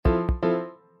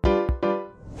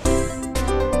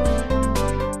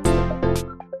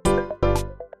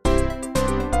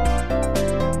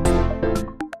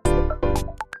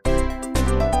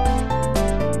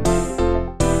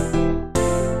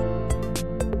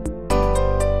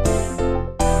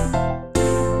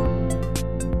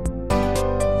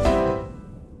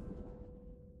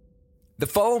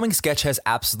following sketch has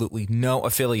absolutely no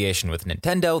affiliation with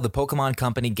Nintendo, the Pokemon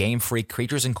Company, Game Freak,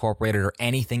 Creatures Incorporated, or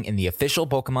anything in the official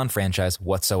Pokemon franchise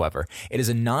whatsoever. It is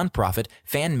a non-profit,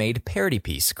 fan-made parody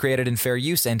piece created in fair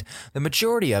use, and the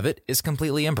majority of it is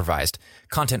completely improvised.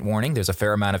 Content warning, there's a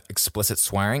fair amount of explicit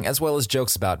swearing, as well as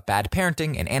jokes about bad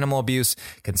parenting and animal abuse.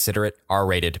 Consider it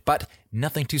R-rated, but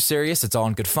nothing too serious. It's all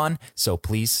in good fun, so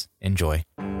please enjoy.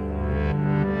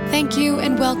 Thank you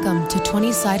and welcome to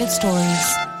 20-Sided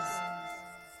Stories.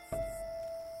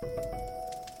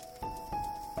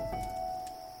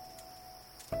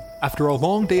 After a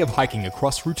long day of hiking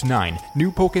across Route 9,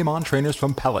 new Pokemon trainers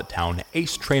from Pallet Town,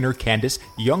 ace trainer Candace,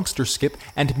 youngster Skip,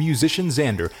 and musician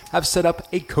Xander have set up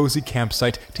a cozy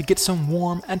campsite to get some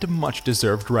warm and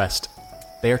much-deserved rest.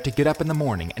 They are to get up in the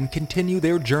morning and continue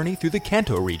their journey through the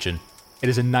Kanto region. It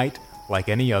is a night like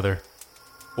any other.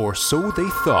 Or so they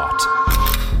thought.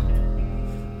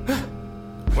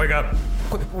 Wake up.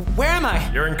 Where am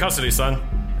I? You're in custody, son.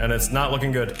 And it's not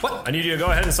looking good. What? I need you to go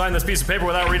ahead and sign this piece of paper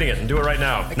without reading it, and do it right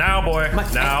now. Now, boy.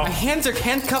 Now. My hands are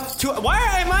handcuffed to... Why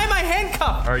am I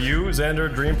handcuffed? Are you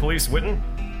Xander Dream Police Witten?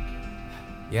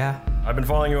 Yeah. I've been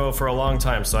following you for a long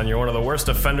time, son. You're one of the worst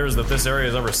offenders that this area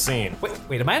has ever seen.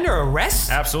 Wait, am I under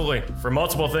arrest? Absolutely. For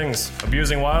multiple things.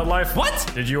 Abusing wildlife.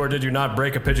 What? Did you or did you not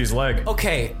break a Pidgey's leg?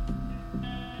 Okay.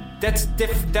 That's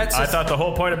I thought the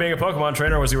whole point of being a Pokemon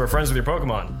trainer was you were friends with your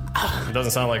Pokemon. It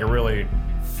doesn't sound like a really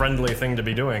friendly thing to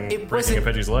be doing, breaking a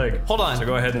Pidgey's leg. Hold on. So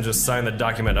go ahead and just sign the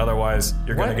document, otherwise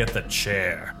you're gonna get the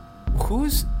chair. Who?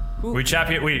 We strap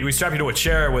you to a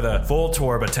chair with a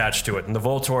Voltorb attached to it, and the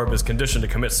Voltorb is conditioned to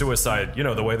commit suicide. You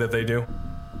know the way that they do?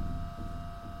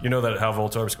 You know that how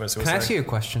Voltorbs commit suicide? Can I ask you a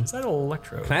question? Is that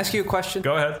Electro? Can I ask you a question?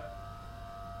 Go ahead.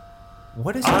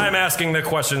 What is I'm asking the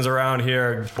questions around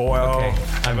here, boy. Okay.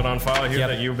 I have it on file here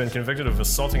that you've been convicted of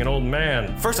assaulting an old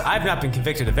man. First, I've not been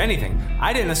convicted of anything.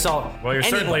 I didn't assault Well, you're anybody.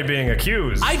 certainly being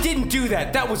accused. I didn't do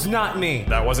that. That was not me.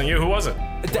 That wasn't you. Who was it?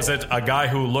 Was it a guy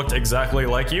who looked exactly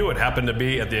like you and happened to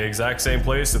be at the exact same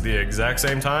place at the exact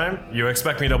same time? You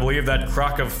expect me to believe that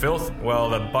crock of filth? Well,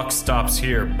 the buck stops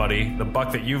here, buddy. The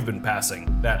buck that you've been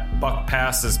passing. That buck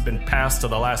pass has been passed to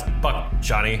the last buck,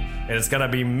 Johnny, and it's gonna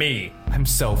be me. I'm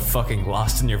so fucking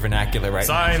lost in your vernacular right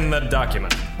now. Sign the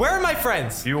document. Where are my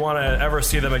friends? If you want to ever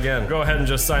see them again, go ahead and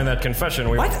just sign that confession.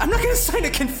 What? I'm not gonna sign a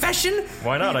confession?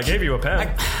 Why not? I gave you a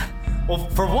pen. Well,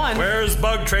 for one... Where's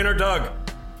Bug Trainer Doug?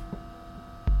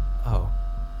 Oh.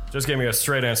 Just give me a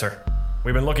straight answer.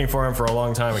 We've been looking for him for a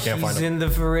long time. We can't find him. He's in the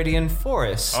Viridian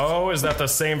Forest. Oh, is that the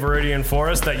same Viridian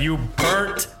Forest that you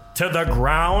burnt to the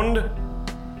ground?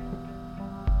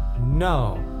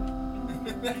 No.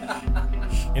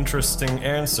 Interesting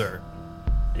answer.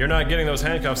 You're not getting those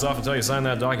handcuffs off until you sign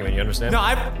that document, you understand? No,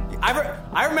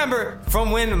 I remember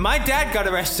from when my dad got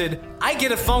arrested, I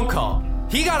get a phone call.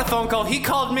 He got a phone call, he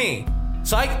called me.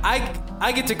 So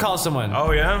I get to call someone.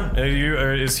 Oh yeah?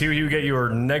 Is he who you get your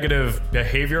negative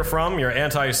behavior from? Your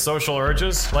antisocial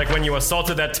urges? Like when you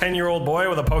assaulted that 10-year-old boy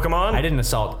with a Pokemon? I didn't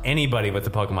assault anybody with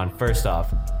the Pokemon, first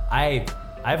off.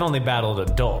 I've only battled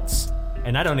adults.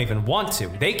 And I don't even want to.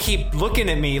 They keep looking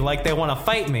at me like they want to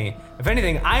fight me. If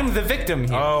anything, I'm the victim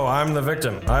here. Oh, I'm the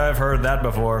victim. I've heard that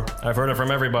before. I've heard it from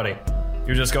everybody.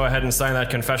 You just go ahead and sign that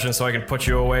confession so I can put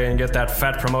you away and get that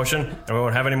fat promotion, and we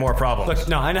won't have any more problems. Look,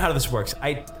 no, I know how this works.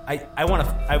 I want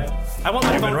my You've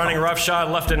phone been running call.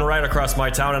 roughshod left and right across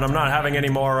my town, and I'm not having any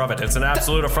more of it. It's an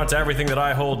absolute affront to everything that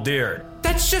I hold dear.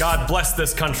 That's just... God bless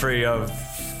this country of...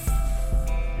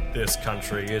 This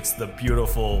country. It's the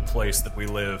beautiful place that we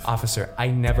live. Officer, I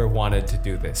never wanted to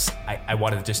do this. I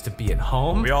wanted just to be at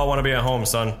home. We all want to be at home,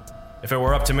 son. If it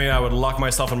were up to me, I would lock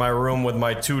myself in my room with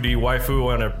my 2D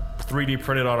waifu and a 3D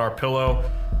printed on our pillow,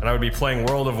 and I would be playing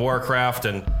World of Warcraft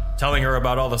and telling her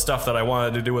about all the stuff that I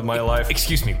wanted to do with my life.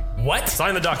 Excuse me, what?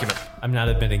 Sign the document. I'm not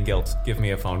admitting guilt. Give me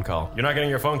a phone call. You're not getting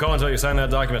your phone call until you sign that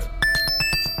document.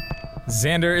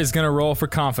 Xander is gonna roll for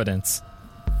confidence.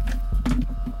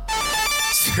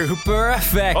 Super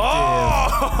effective.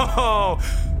 Oh!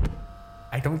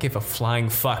 I don't give a flying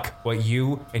fuck what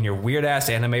you and your weird-ass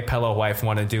anime pillow wife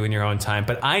want to do in your own time,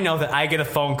 but I know that I get a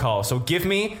phone call, so give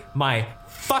me my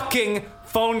fucking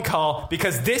phone call,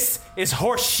 because this is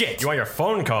horse shit. You want your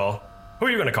phone call? Who are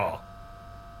you gonna call?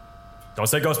 Don't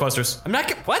say Ghostbusters. I'm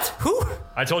not what? Who?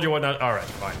 I told you what not. Alright,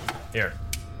 fine. Here,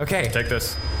 Okay. take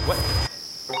this. What?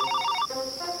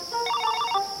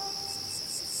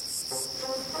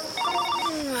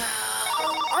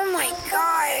 Oh my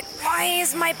god, why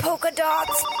is my polka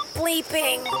dots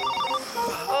bleeping?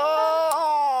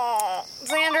 Oh,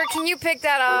 Xander, can you pick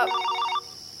that up?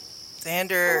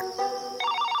 Xander,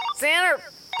 Xander,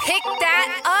 pick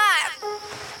that up!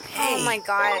 hey. Oh my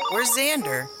god. Where's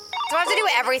Xander? Do I have to do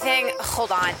everything?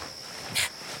 Hold on.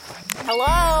 Hello?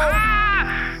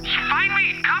 Find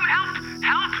me! Come help!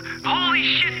 Holy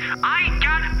shit!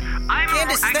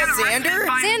 Candace, is that Xander?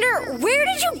 Xander, where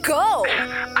did you go?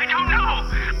 I don't know!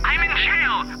 I'm in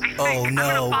jail! Oh,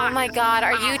 no. Oh my god,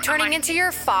 are you turning into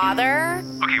your father?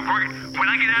 Okay, when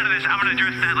I get out of this, I'm gonna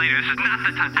address that later. This is not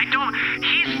the time.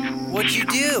 What'd you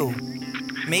do?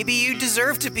 Maybe you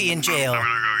deserve to be in jail. I'm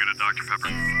gonna go get a Dr. Pepper.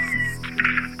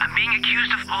 I'm being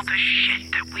accused of all the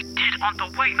shit that we did on the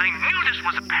way. I knew this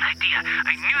was a bad idea.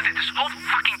 I knew that this whole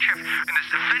fucking trip and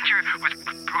this adventure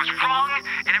was wrong,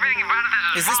 and everything about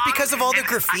it Is this because of all the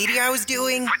graffiti I was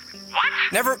doing? What?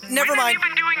 Never mind.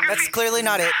 That's clearly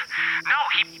not it. No,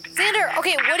 Xander,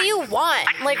 okay, what do you want?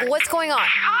 Like, what's going on?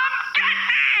 Come get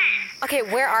me! Okay,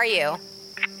 where are you?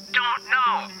 Don't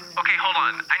know. Okay, hold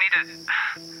on. I need to get...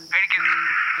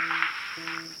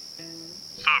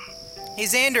 Sup? Hey,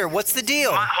 Xander, what's the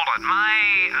deal? Hold on. My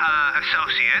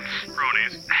associates...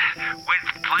 Bronies.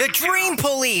 The Dream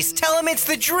Police! Tell him it's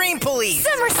the Dream Police!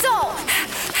 Somersault!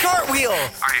 Cartwheel!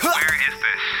 Alright, where is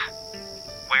this?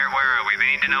 Where are we?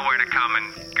 They need to know where to come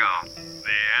and go.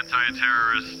 The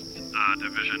Anti-Terrorist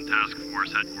Division Task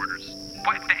Force Headquarters.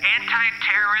 What? The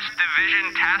Anti-Terrorist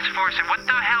Division Task Force? What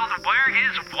the hell? Where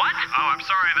is what? Oh, I'm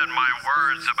sorry that my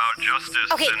words about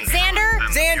justice... Okay, Xander!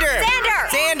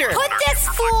 Xander! Put this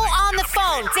fool on the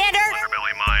phone! Xander!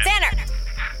 Xander!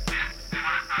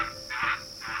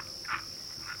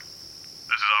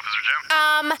 This is Officer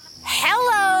Jim.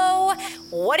 Hello!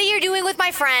 What are you doing with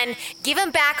my friend? Give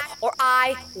him back or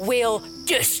I will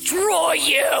destroy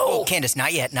you! Oh, Candace,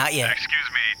 not yet. Excuse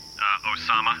me,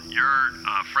 Osama. Your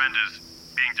friend is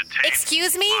being detained.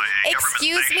 Excuse me? by a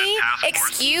government-sanctioned task force.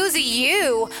 Excuse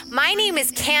you. My name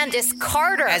is Candace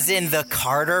Carter. As in the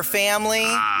Carter family?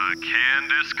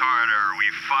 Candace Carter, we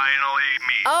finally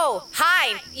meet. Oh,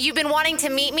 hi. You've been wanting to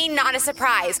meet me? Not a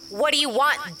surprise. What do you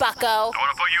want, bucko? I want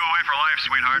to put you away for life,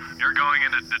 sweetheart. You're going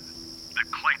into the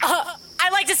clink.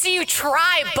 I'd like to see you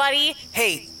try, buddy.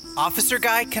 Hey, officer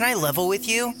guy, can I level with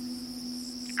you?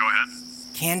 Go ahead.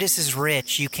 Candace is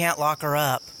rich. You can't lock her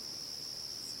up.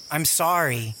 I'm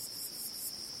sorry.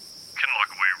 Can lock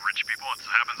away rich people. It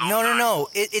happens all the time. No.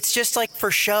 It's just like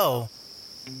for show.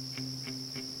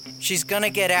 She's gonna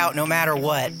get out no matter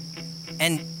what.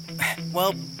 And,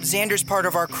 well, Xander's part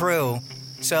of our crew.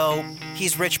 So,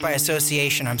 he's rich by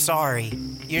association. I'm sorry.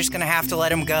 You're just gonna have to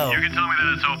let him go. You can tell me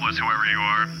that it's hopeless, whoever you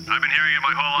are. I've been hearing it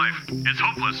my whole life. It's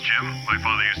hopeless, Jim, my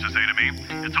father used to say to me.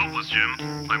 It's hopeless, Jim,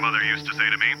 my mother used to say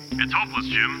to me. It's hopeless,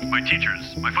 Jim, my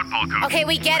teachers, my football coach. Okay,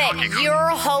 we get it. You're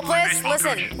hopeless.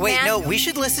 Listen, Wait, man. no, we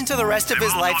should listen to the rest of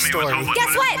his life story.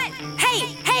 Guess what?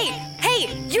 Hey,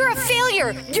 you're a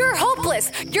failure. You're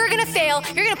hopeless. You're gonna fail.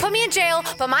 You're gonna put me in jail,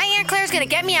 but my Aunt Claire's gonna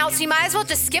get me out, so you might as well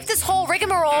just skip this whole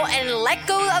rigmarole and let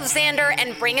go of Xander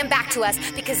and bring him back to us.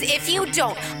 Because if you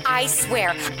don't, I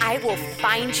swear, I will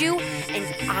find you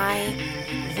and I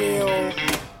will...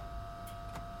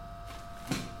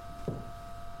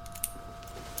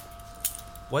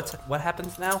 What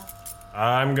happens now?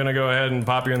 I'm gonna go ahead and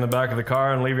pop you in the back of the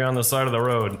car and leave you on the side of the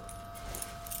road.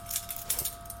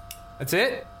 That's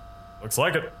it? Looks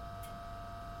like it.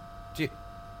 Do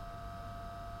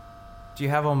you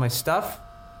have all my stuff?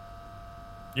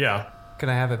 Yeah. Can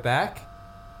I have it back?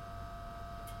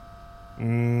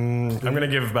 I'm gonna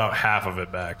give about half of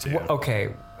it back to you. Okay.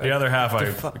 The other half,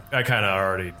 I kind of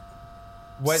already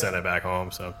What? sent it back home.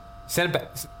 So Send it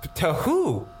back to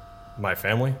who? my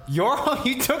family.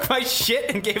 You took my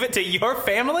shit and gave it to your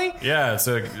family? Yeah,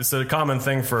 it's a common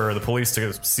thing for the police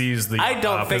to seize the. I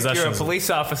don't think you're a possessions. police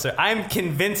officer. I'm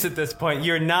convinced at this point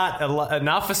you're not an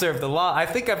officer of the law. I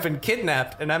think I've been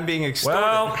kidnapped and I'm being extorted.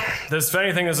 Well, if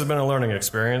anything, this has been a learning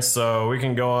experience. So we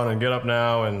can go on and get up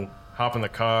now and hop in the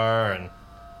car, and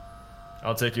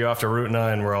I'll take you off to Route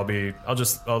 9, where I'll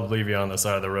leave you on the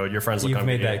side of the road. Your friends will You've come.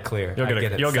 made get you. that clear.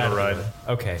 You'll get a ride.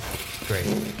 Okay, great.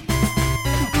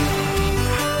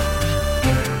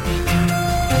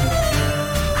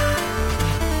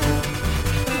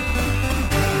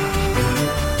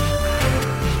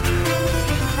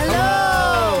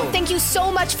 Thank you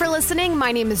so much for listening.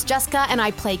 My name is Jessica, and I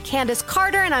play Candace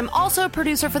Carter, and I'm also a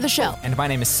producer for the show. And my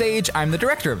name is Sage. I'm the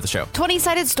director of the show.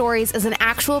 20-Sided Stories is an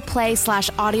actual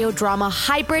play/audio drama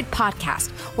hybrid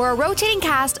podcast where a rotating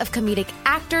cast of comedic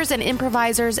actors and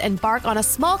improvisers embark on a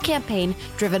small campaign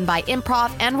driven by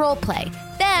improv and role play.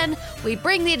 Then then we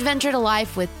bring the adventure to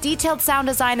life with detailed sound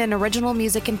design and original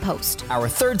music in post. Our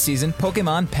third season,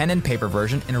 Pokemon Pen and Paper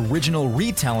version, an original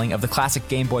retelling of the classic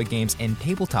Game Boy games in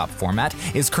tabletop format,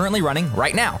 is currently running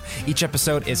right now. Each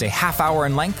episode is a half hour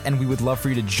in length, and we would love for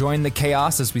you to join the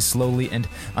chaos as we slowly and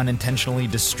unintentionally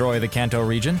destroy the Kanto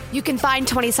region. You can find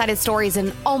 20-Sided Stories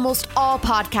in almost all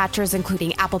podcatchers,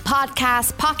 including Apple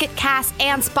Podcasts, Pocket Casts,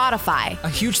 and Spotify. A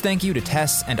huge thank you to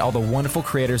Tess and all the wonderful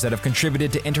creators that have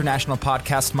contributed to International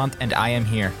Podcast Month, and I am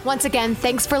here. Once again,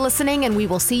 thanks for listening, and we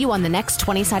will see you on the next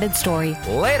 20-Sided Story.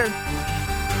 Later!